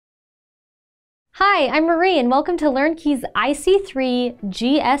Hi, I'm Marie and welcome to LearnKey's IC3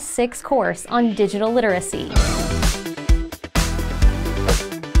 GS6 course on digital literacy.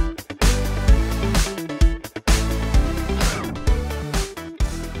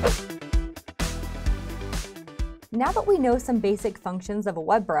 Now that we know some basic functions of a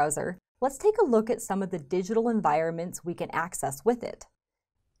web browser, let's take a look at some of the digital environments we can access with it.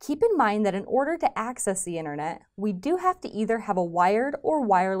 Keep in mind that in order to access the internet, we do have to either have a wired or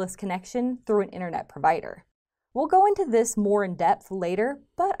wireless connection through an internet provider. We'll go into this more in depth later,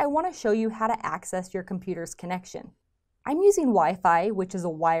 but I want to show you how to access your computer's connection. I'm using Wi-Fi, which is a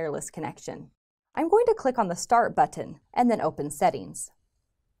wireless connection. I'm going to click on the Start button and then open Settings.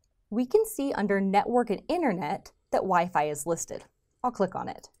 We can see under Network and Internet that Wi-Fi is listed. I'll click on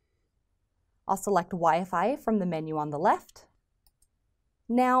it. I'll select Wi-Fi from the menu on the left.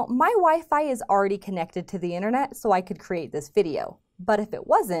 Now, my Wi-Fi is already connected to the internet, so I could create this video. But if it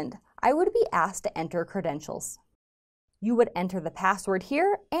wasn't, I would be asked to enter credentials. You would enter the password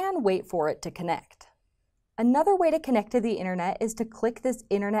here and wait for it to connect. Another way to connect to the internet is to click this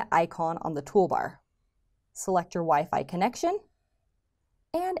internet icon on the toolbar. Select your Wi-Fi connection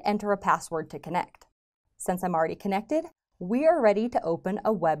and enter a password to connect. Since I'm already connected, we are ready to open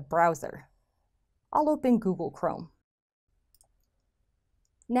a web browser. I'll open Google Chrome.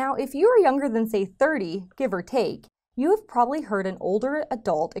 Now, if you are younger than, say, 30, give or take, you have probably heard an older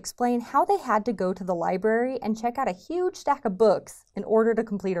adult explain how they had to go to the library and check out a huge stack of books in order to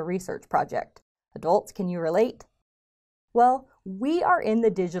complete a research project. Adults, can you relate? Well, we are in the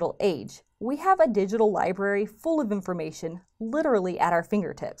digital age. We have a digital library full of information literally at our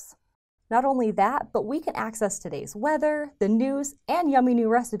fingertips. Not only that, but we can access today's weather, the news, and yummy new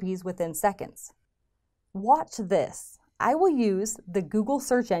recipes within seconds. Watch this. I will use the Google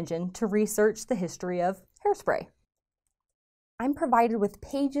search engine to research the history of hairspray. I'm provided with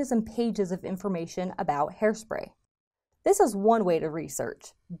pages and pages of information about hairspray. This is one way to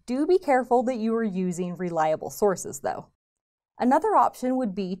research. Do be careful that you are using reliable sources, though. Another option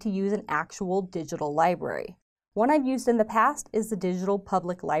would be to use an actual digital library. One I've used in the past is the Digital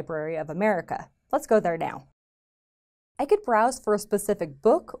Public Library of America. Let's go there now. I could browse for a specific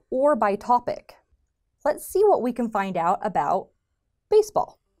book or by topic. Let's see what we can find out about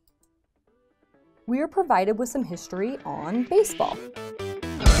baseball. We are provided with some history on baseball.